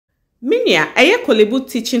Minia, Korle-bu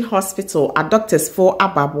teaching hospital a doctors for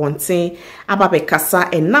ababonten, ababekasa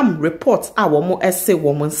enam report a womo ese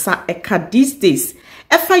womonsa eka these days.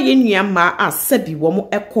 Efa yenua ma a sebi womo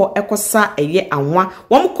ekosa eye anwa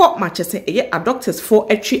womo ko machese eye a doctors for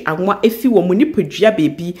etwi anwa efi womo nipadua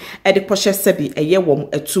baby e de kwohye sebi eye womo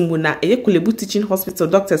etumu na eye Korle-bu teaching hospital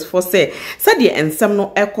doctors for say de ensem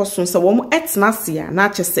no ekoso so womo etnasia na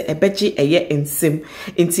achese ebeji eye ensem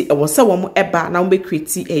nti ewo se womo eba na womo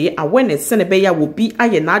create eye awareness se ne be ya wo bi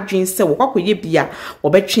aye na adwen se wo kwakoye bia wo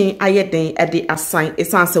betwen aye den e de assign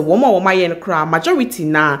esanse womo aye no kra majority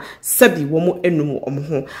na sebi womo enum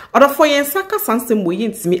ho odofo yen saka sansem wo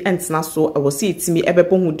yintimi entna so ewo se yitimi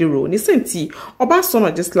ebebo hu dero ni senti oba so no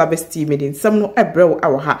just labesti medin sem no ebrew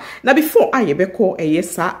awo ha na before aye beko eye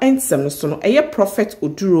sa ensem no so no eye prophet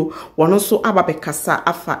oduro wono so ababekasa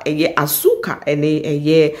afa eye asuka ene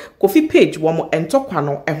eye coffee page womo entokwa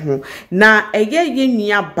no eho na eye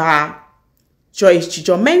yenua ba Joyce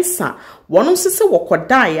Chijomensa wono sese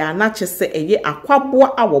wokoda ya na chese eye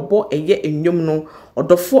akwabo awobo eye enwom no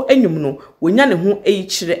odofo enwom no wonya ne ho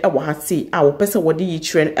eyichire ewo hati a wo pese wode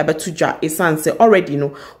yichire no ebetudwa esanse already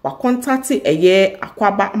no wa contact eye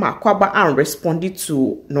akwaba and respond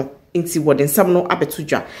to no inti wode nsam no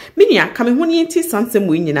abetudwa minia kame ho ni nti sansem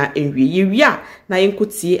wo nyina enwie yewia na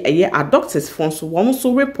yenkotie eye a doctors fon so won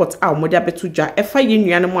so report a wo de abetudwa efa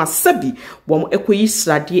yenua no mu asabi wo ekoyi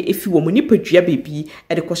srade efi wo mu nipadua bebi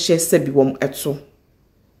e de kohye sabi wo eto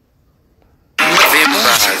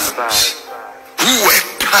who were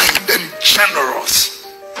kind and generous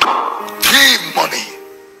gave money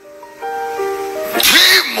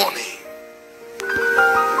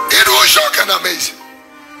it was shocking and amazing.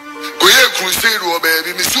 Go here crusade wo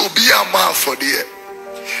baby me so be a man for there.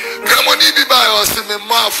 Money be buy us me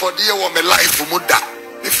man for there wo me life mu da.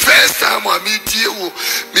 The first time I meet you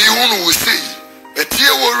me hunu will say but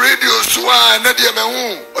here wo radio so na dey me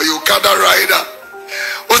hu or you kada rider.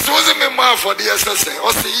 O so me man for there say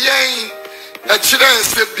o say yen a children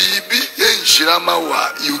say bibi yen shirama wa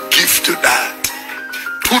you give to that.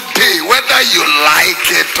 Today whether you like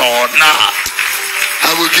it or not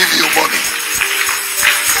I will give you money.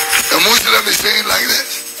 The Muslim is saying like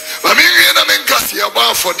this. But me na men kasi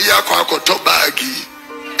aba for dia kwa to bagi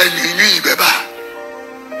and you beba.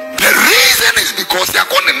 The reason is because ya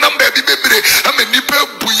kon number bi bebre am nipa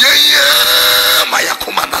buyeya my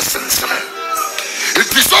yakoma na sense. It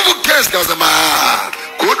is so case cause ma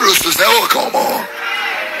God to say oh come on.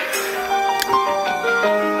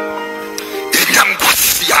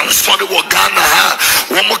 I'm sorry what Ghana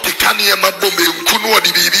one more kikani ya mabombe mkunu wa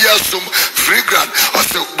dibibia some fragrant or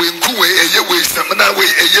so when kuwe way seminar way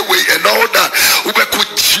and all that ubeku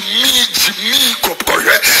Jimmy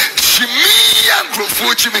kopore Jimmy and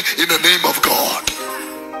grofo Jimmy in the name of God.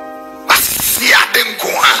 Asia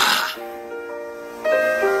denkoa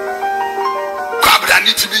I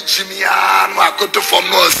need to be Jimmy and I got to form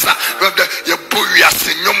us. Your boy, you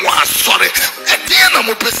are sorry. At the end of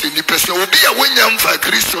my person, the person will be a winner for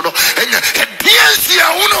Christo and at the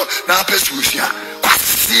end, now persuasion.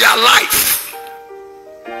 What's your life?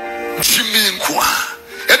 Jimmy and Qua.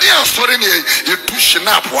 And they are sorry, you're pushing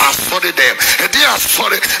up, was sorry them. And they are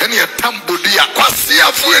sorry, and you're tambudia, Quasia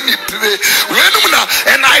today.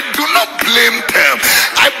 And I do not blame them.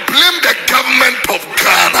 I blame the government of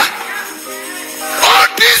Ghana. All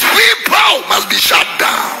these people must be shut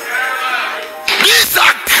down. These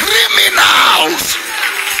are criminals.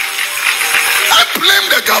 I blame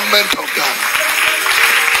the government of Ghana.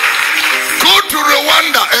 Go to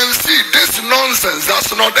Rwanda and see this nonsense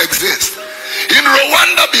does not exist. In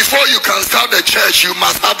Rwanda, before you can start a church, you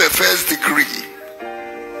must have a first degree.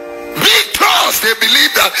 Because they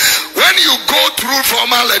believe that when you go through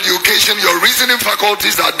formal education, your reasoning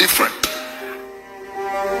faculties are different.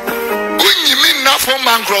 You mean not for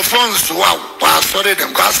microphones? Wow, sorry,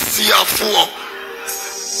 them guys see a fool.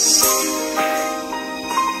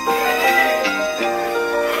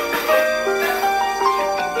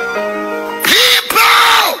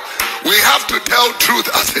 People, we have to tell truth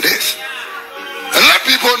as it is. And let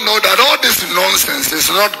people know that all this nonsense is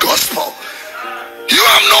not gospel. You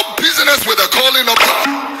have no business with the calling of God.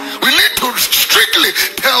 We need to strictly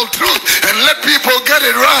tell truth and let people get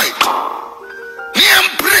it right.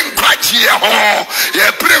 Bring Quajia home,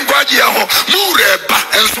 bring Quajia home, Mureba,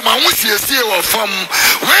 and some Amusia or from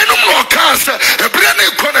when no cancer, a brand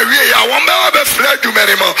new corner, I won't ever fled you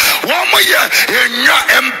many more. 1 more year in your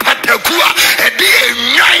empathia, a dear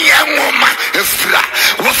young woman, a flat,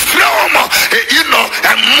 was from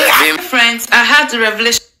and more. Friends, I had the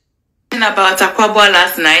revelation about Akwabwa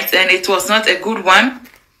last night, and it was not a good one.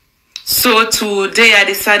 So today I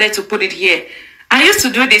decided to put it here. I used to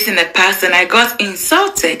do this in the past and I got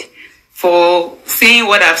insulted for saying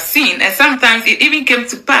what I've seen, and sometimes it even came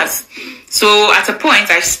to pass. So at a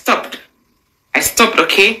point I stopped,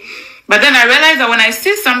 okay? But then I realized that when I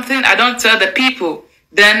see something I don't tell the people,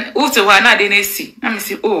 then also I didn't see. Let me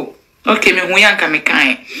see, oh, okay,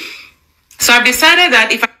 so I've decided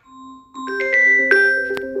that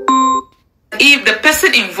if the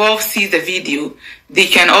person involved sees the video, they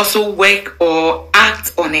can also work or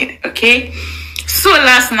act on it, okay? So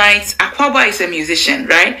last night, Akwaboah is a musician,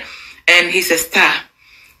 right? And he's a star.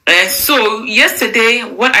 And so yesterday,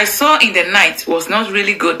 what I saw in the night was not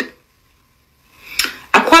really good.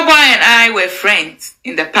 Akwaboah and I were friends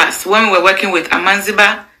in the past when we were working with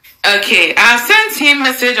Amanziba. Okay, I sent him a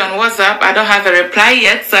message on WhatsApp. I don't have a reply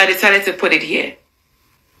yet, so I decided to put it here.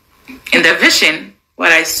 In the vision,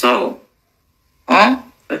 what I saw,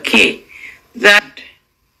 that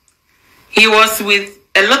he was with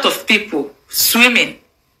a lot of people swimming.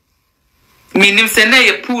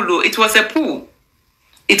 It was a pool.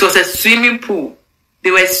 It was a swimming pool.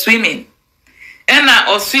 They were swimming. And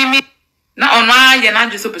I was swimming. Now on my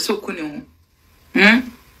just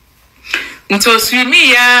until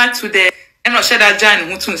swimming to the and I said that Jan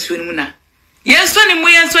who to swim na. Yes,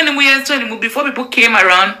 before people came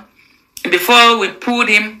around, and before we pull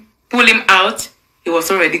him out, he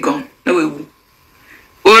was already gone. No way.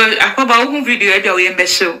 Well, Akwaboah video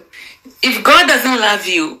show. If God doesn't love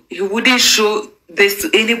you, He wouldn't show this to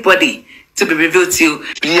anybody to be revealed to you.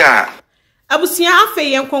 Yeah. Abusia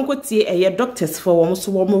afe yen konkotie eye doctors for wo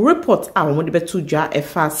so wo report a wo de betu dwa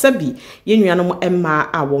efa sabi yenuanom emma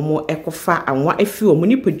a wo ekofa anwa afi wo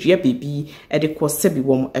nipadua bebi e de ko sabi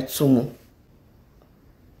wo etomo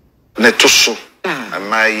ne toso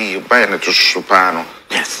amai ba ne toso pa no.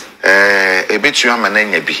 Yes. Ebetu ama na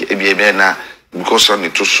nya bi ebi na because on the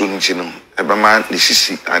toso nti no ebama ne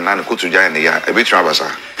sisi ana ne kotu dwa ne ya ebetu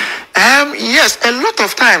abasa. Yes, a lot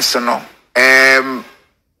of times no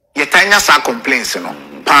yetanya sa complaints no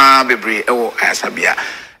pa bebre ewo asabia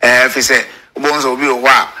fi se bonzo obi o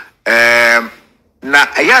wa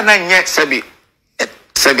na aya na nye sabi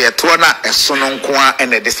eto na eso no nko a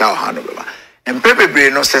ene de sa ha no beba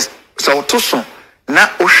empebebre no se so to so na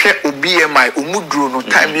ohwe obi emai omuduro no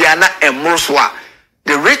time bia na emro so a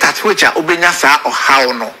the rate at which a obenya sa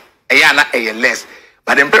ohaw no aya na eye less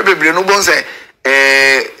but empebebre no bon se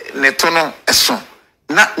ne to no eso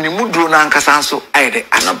na ni muduro na nkasa so ayede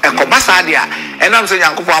ekobasa dia enam se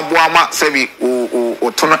yankofo aboa ma sebi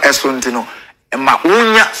o tono eso ntino ma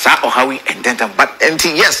unya sa ohawi endenta but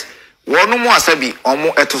enti yes wonu mu asabi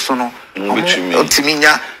omo etoso no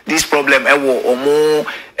otiminya this problem ewo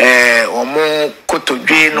omo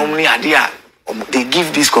kotodwe no ni ade a they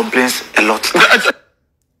give these complaints a lot.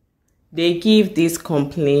 They give these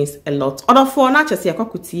complaints a lot. Other for na chese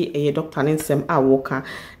yakokuti eye doctor nsem awoka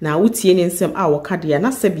na utie ne nsem awoka dia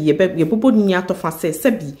na sebi ye bobo ni atofa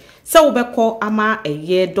sebi se wobekọ ama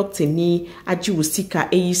eye doctor ni agi wusika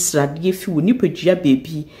eyi srade fi wo nipadua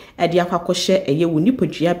bebi e de akwakohye eye wo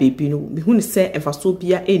nipadua bebi no mehunu se emfaso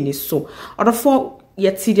bia eni so. Other for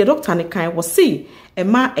yeti the doctor ne kan wo se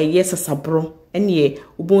ema eye sasabro ene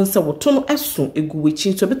ubonse woto no eso egu wechi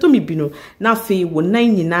nto beto mibino na afei wo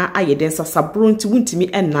nan nyina ayeden sasabro nti wuntimi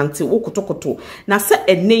enante wokotokoto na se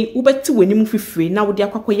ene ubeti wanim fifire na wode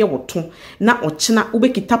akwakoye woto na ochina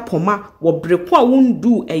ubekita poma wo breko a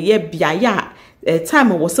wundu eye biaya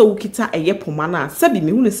time wo se wukita eye poma na sabi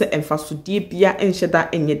mehunu se emfasodie bia enhyeda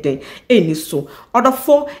enyeden eni so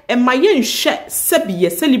odofo emaye nhwe sabi ye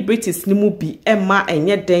celebrities ni mu bi ema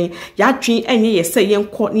enyeden ya twen enye ye se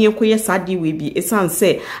yenko ne yenkoye sade we bi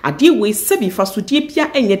esanse ade we sabi fasodie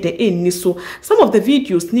bia enyeden eni so. Some of the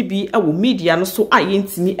videos ni bi awo media no so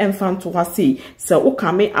ayentimi emfanto ha se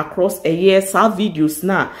ukame across eye sa videos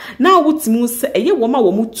na wutimu se eye woma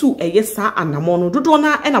wo mutu eye sa anamono dodo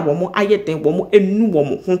na ena wo ayeden wo enu wo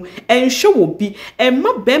ho enhwe wo bi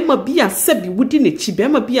emma bema bi asabi wudi ne chi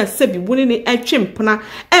bema bi asabi woni ne atwempna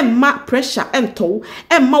emma pressure ento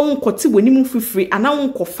emma wonkote wonimu fifiri ana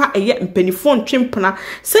wonkofa eye mpanifon twempna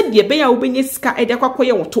se de be ya wobenye sika ede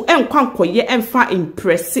akwakoye woto enkwankoye emfa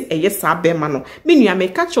impress eye sa bema no menua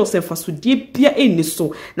meka chose fasodie bia eni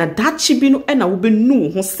so na dachi bi no ena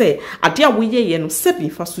wobenu ho se ade a woyeye no sebi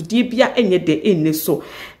fasodie bia enye de eni so.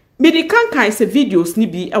 Medican kind se videos ni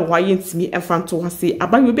bi ewa yentimi enfanto hase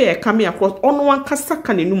abayo be e kame across ono wan kasa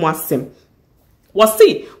kanenu mu asem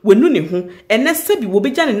Wasi wenu ne ho ene sebi wo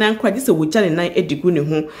beja ne nan kwa gise wo ja ne nan edigu ne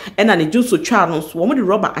ho ena ne junso twa no so wo mo de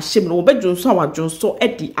rubber ahyem no wo be junso awadwonso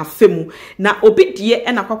edi afemu na obi die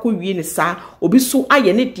ena kwakọ wie ne sa obi so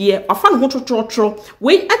aye ne die afa ne ho totrotro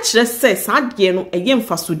we akire se sa die no eye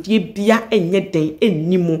mfasodie bia enye den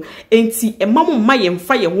ennimu enti emam ma ye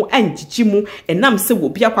mfa ye ho angigi mu enam se wo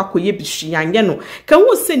bia kwakọ ye bihwianye no ka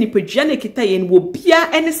wo se nipadua ne kita ye no wo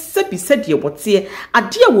bia ene sebi sedie wote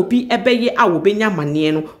ade a wo bi ebeye a wo be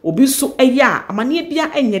amane no obi so eya amane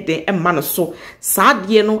bia enye den emma no so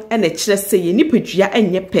saade no ene kire se ye nipadua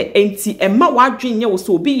enye pe enti emma wadwenye wo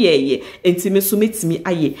so obi yeye enti me so metimi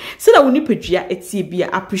aye se da wo nipadua etie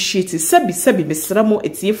bia appreciate sebi mesramo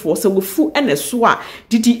etie fo se wo fu ene so a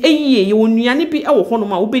didi eyiye ye wonuane bi ewo hono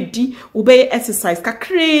ma wo bedi wo be exercise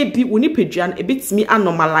kakra bi wo nipadua no ebetimi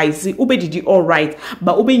anormalize wo be didi all right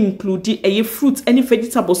but wo be include eye fruit any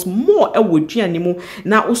vegetables more ewo duane mu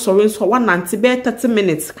na wo sori so 30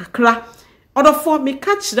 minutes kakra odofo me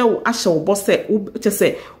ka kire wo ahye wo bose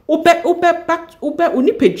se ube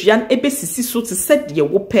onipaduan ebesisi so te sedie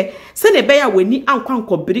wo pe se ne be ya wani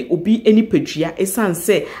ankwankobiri obi enipadua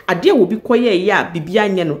esanse ade wo bi koye ya bibia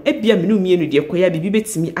anye no ebia menu mienu de koya bibi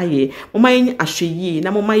betimi aye moma yen ahweyi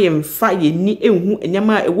na moma yen fa ye ni enhu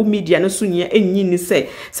enyama ewo media no so nya enyi ni se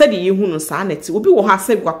de ye hu no sa neti obi wo ha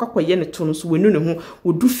se kwakwakoye ne to no so wenu ne ho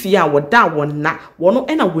wodu fie a woda wona wono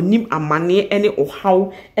ena wonim amane ene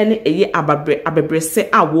ohaw ene eye abebrese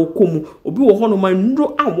a wo komu obi wo ho no ma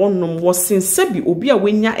ndro a wonom wosensabi obi a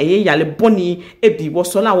wenya eye yale boni ebi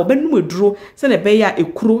wosola wo benum eduro se ne be ya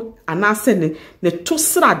ekuro anase ne to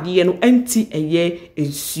srade no anti eye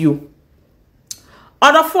ensuo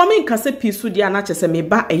other forming kase pisu dia na chese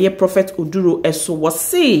meba eye prophet oduro eso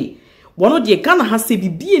wose wono de Ghana ha se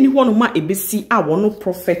bibie ni hono ma ebesi a wono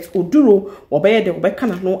prophet oduro wobeye de wobeka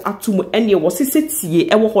na no atum ene wosese tie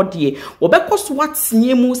ewo hode wobekoso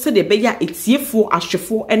watie mu se de beya etiefo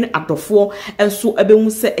ahwefo ene adofo enso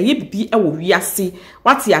ebehu se eye bibi ewo wiase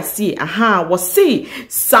wate ase aha wose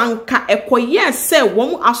sanka ekoye se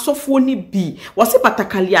won asofo ni bi wose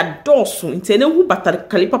batakali adoso ntene hu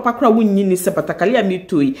batakali papa kra wonyi ni se batakali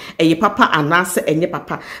amitoi eye papa anase enye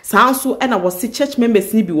papa sanso ena wose church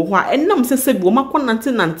members ni bi wo ho a nam sese bi o makonante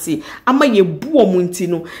ama ye bu omunti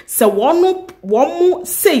no se womu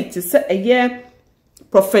say te se eye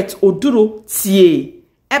prophet oduro tie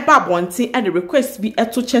eba bonti and the request be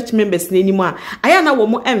to church members n'animu aya na wo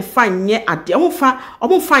mo emfa nye ade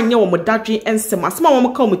omfa nye wo mo dadwe ensem asema wo mo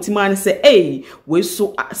ka omutima ne se we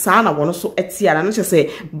so saa na wono so etiara na se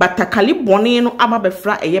batakali bone no ama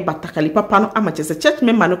befra eye batakali papa no ama se church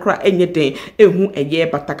member no kra enye den ehu eye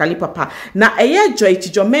batakali papa na eye joy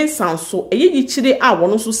tijo mensan so eye yichire a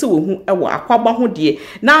wono so se wo hu ewo akwaba ho de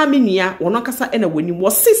na amenia wono kasa ena wani wo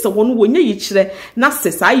sise wono wonya yichire na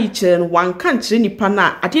se saa yichire no wanka nchire nipa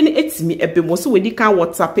na ade ne etimi ebemo so wedi kan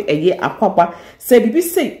WhatsApp eye akwaba se bibi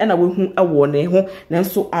sei na wehu ewo ne ho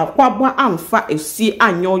nanso akwaba amfa esie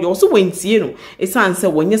anyo yo so wentie no esanse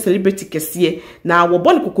wonye celebrity kese na wo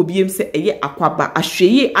bon kokobiem se eye akwaba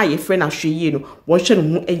ahweye aye frɛ na ahweye no wo hwe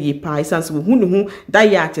no ho eye pa esanse wehu ne ho da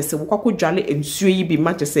ya tese wo kwakodwale ensuo yi bi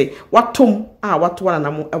ma tese watom a watwana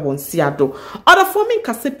na mo ewo nsiado other forming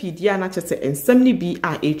kasepedia na tese ensem ni bi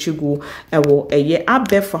a echego ewo eye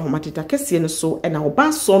abefa homatita kese no so na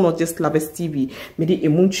oba so no just Lovers TV mede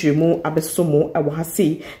emunchemu abesomo ewo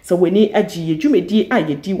hase so weni agi yedwumedi a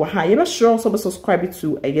yedi wa ha ye be sure so be subscribe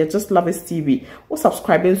to just Lovers TV or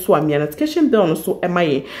subscribing so am notification bell no so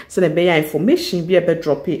emaye so na be ya information bi e be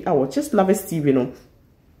drop e awo just Lovers TV no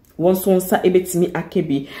wonso nsa ebetimi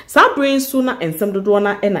akebi sa brain so na ensem dodo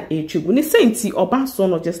na na echegu ni senti oba so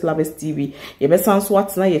no just Lovers TV ye be sanso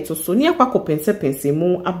atena yeto so ni akwa pense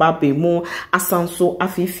mu ababe mu asanso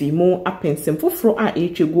afifi mu apensem foforo a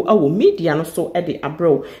echegu awo media no so e de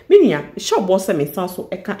abro minia shobo se me sanso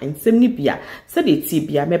eka ensem ni bia se de ti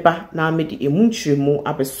bia meba na me de emunchiremu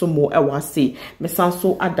abesomo e wase me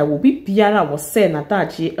sanso ada wo bibiara wo se na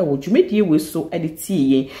daje e wo dwumedie we so e de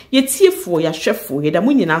tie ye tiefo ya hwefo ye da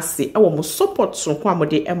munyina ewo mo support so kwa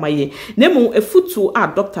mode emaye nemu efutu a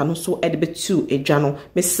doctor no so edebetu edwa no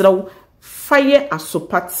mesrew faye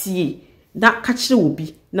asopatie na kachire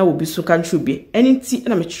obi na obi so kantru bi enti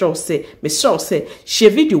na mesrew se share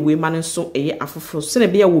video we man so eye afoforo se na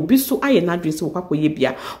bia obi so aye na adwen se wokwakoye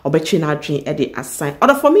bia obetwe na adwen ede assign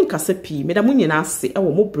order for me nkase pi meda munyina ase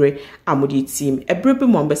ewo mo bre amode team ebrebe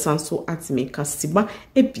mo ambesan so atime kasima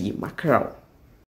ebi makraw